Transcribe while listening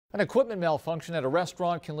An equipment malfunction at a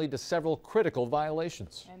restaurant can lead to several critical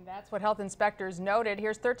violations. And that's what health inspectors noted.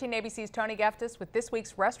 Here's 13 ABC's Tony Geftis with this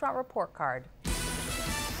week's restaurant report card.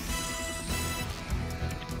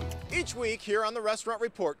 Each week here on the Restaurant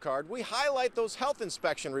Report Card, we highlight those health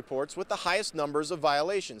inspection reports with the highest numbers of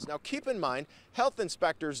violations. Now keep in mind, health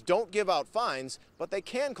inspectors don't give out fines, but they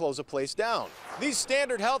can close a place down. These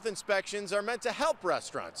standard health inspections are meant to help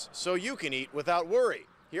restaurants so you can eat without worry.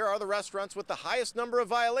 Here are the restaurants with the highest number of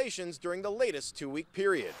violations during the latest 2-week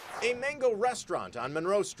period. A Mango restaurant on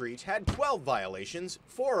Monroe Street had 12 violations,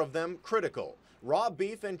 4 of them critical. Raw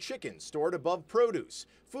beef and chicken stored above produce,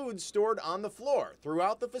 food stored on the floor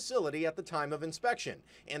throughout the facility at the time of inspection,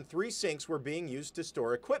 and 3 sinks were being used to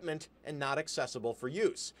store equipment and not accessible for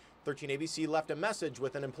use. 13 ABC left a message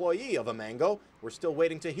with an employee of a Mango. We're still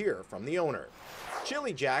waiting to hear from the owner.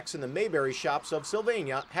 Chili Jack's in the Mayberry shops of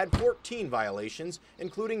Sylvania had 14 violations,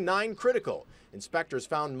 including 9 critical. Inspectors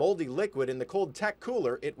found moldy liquid in the cold tech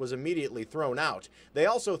cooler. It was immediately thrown out. They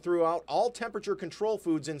also threw out all temperature control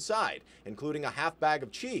foods inside, including a half bag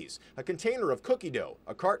of cheese, a container of cookie dough,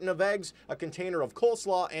 a carton of eggs, a container of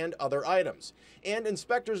coleslaw, and other items. And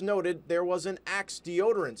inspectors noted there was an Axe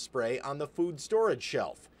deodorant spray on the food storage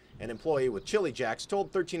shelf. An employee with Chili Jack's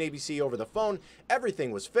told 13 ABC over the phone,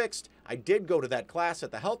 "Everything was fixed. I did go to that class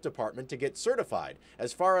at the health department to get certified.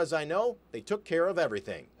 As far as I know, they took care of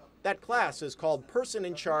everything." That class is called Person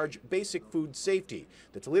in Charge Basic Food Safety.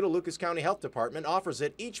 The Toledo-Lucas County Health Department offers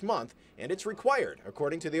it each month, and it's required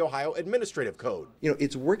according to the Ohio Administrative Code.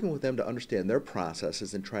 It's working with them to understand their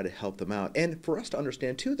processes and try to help them out, and for us to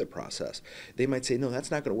understand too their process. They might say, no,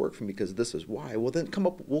 that's not going to work for me because this is why. Well, then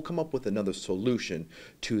we'll come up with another solution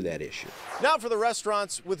to that issue. Now for the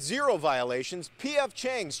restaurants with 0 violations, P.F.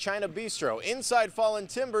 Chang's China Bistro inside Fallen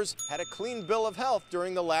Timbers had a clean bill of health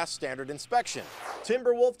during the last standard inspection.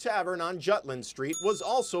 Timberwolf Tavern on Jutland Street was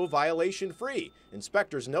also violation-free.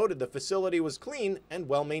 Inspectors noted the facility was clean and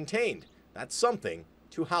well-maintained. That's something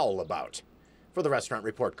to howl about. For the Restaurant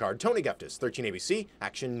Report Card, Tony Geftis, 13 ABC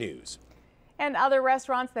Action News. And other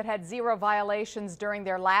restaurants that had 0 violations during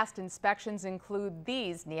their last inspections include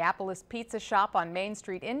these: Neapolis Pizza Shop on Main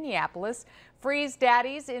Street in Neapolis, Freeze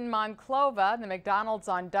Daddy's in Monclova, the McDonald's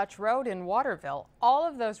on Dutch Road in Waterville. All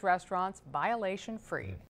of those restaurants violation-free.